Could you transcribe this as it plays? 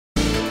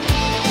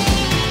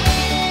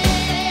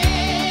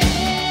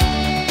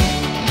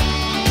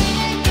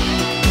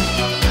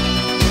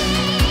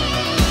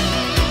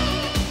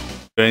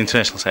Your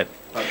international side.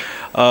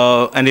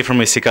 Andy from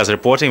ESCKAZ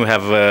reporting. We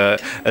have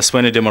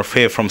Sueño De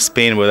Morfeo from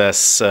Spain with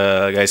us.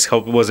 Guys, how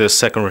was your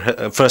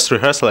first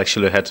rehearsal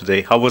actually you had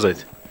today? How was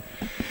it?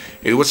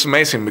 It was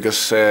amazing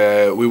because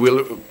we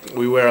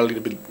were a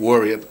little bit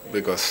worried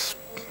because,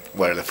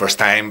 well, the first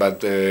time,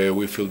 but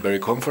we feel very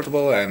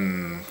comfortable,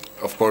 and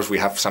of course we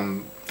have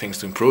some things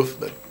to improve,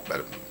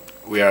 but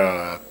we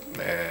are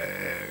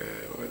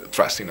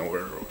trusting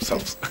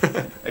ourselves.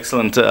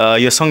 Excellent.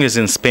 Your song is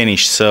in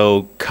Spanish,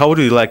 so how would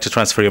you like to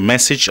transfer your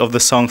message of the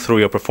song through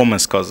your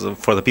performance? Because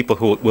for the people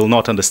who will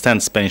not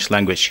understand Spanish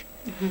language.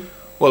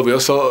 Well, we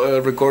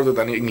also recorded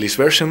an English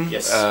version,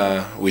 yes,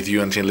 with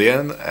you until the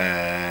end,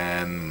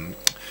 and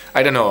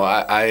I don't know,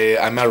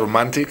 I'm a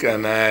romantic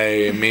and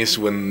I miss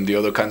when the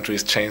other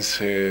countries change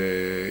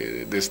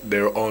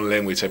their own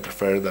language. I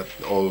prefer that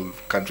all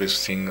countries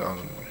sing on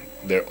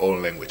their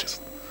own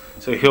languages.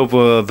 So you hope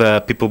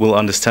the people will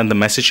understand the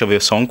message of your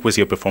song with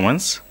your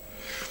performance?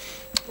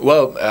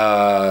 Well,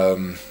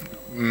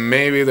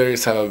 maybe there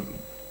is a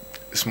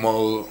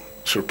small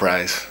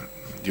surprise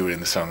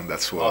during the song.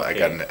 That's what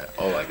okay.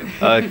 all I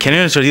can. Can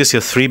you introduce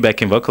your three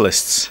backing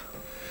vocalists?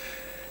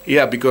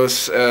 Yeah,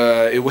 because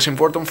it was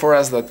important for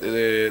us that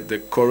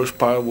the chorus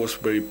part was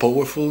very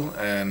powerful,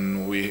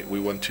 and we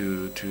want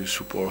to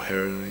support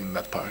her in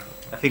that part.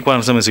 I think one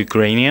of them is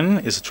Ukrainian,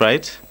 is it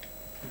right?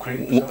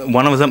 Ukrainian?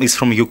 One of them is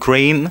from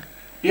Ukraine.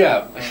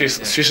 Yeah,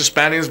 she's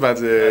Spanish, but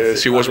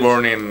she was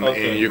born in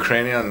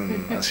Ukraine,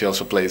 and she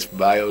also plays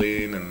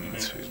violin, and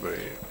she's very...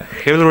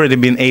 Have you already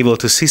been able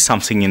to see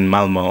something in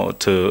Malmö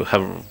to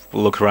have a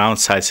look around,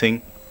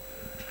 sightseeing?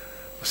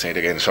 Say it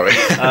again, sorry.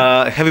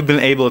 Have you been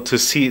able to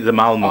see the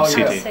Malmö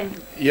city? Yeah.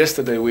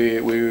 Yesterday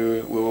we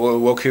were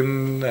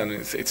walking, and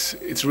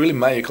it's really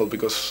magical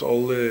because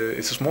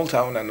it's a small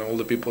town, and all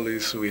the people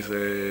is with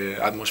the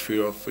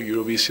atmosphere of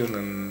Eurovision,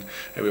 and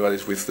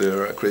everybody's with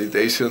their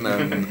accreditation,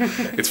 and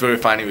it's very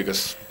funny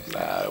because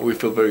we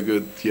feel very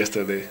good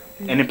yesterday.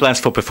 Any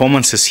plans for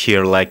performances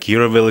here, like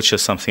Eurovillage or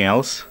something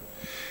else?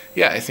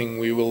 Yeah, I think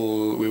we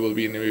will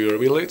be in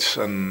Eurovillage,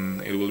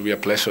 and it will be a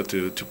pleasure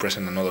to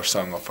present another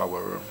song of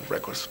our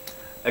records.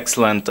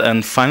 Excellent.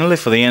 And finally,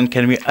 for the end,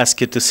 can we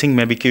ask you to sing?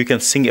 Maybe you can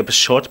sing a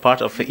short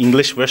part of the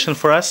English version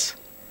for us?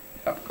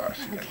 Of course.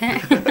 Okay.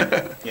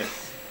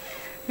 Yes.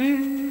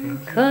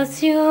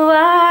 'Cause you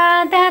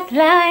are that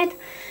light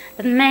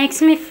that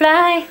makes me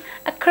fly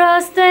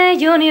across the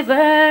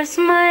universe,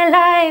 my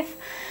life.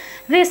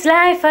 This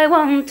life I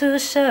want to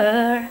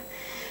share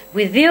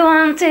with you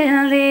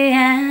until the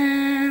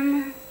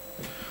end.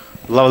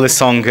 Lovely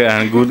song,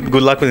 and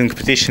good luck with the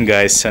competition,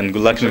 guys, and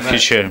good luck in the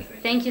future.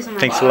 Thank you so much.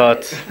 Thanks a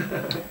lot.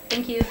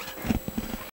 Thank you.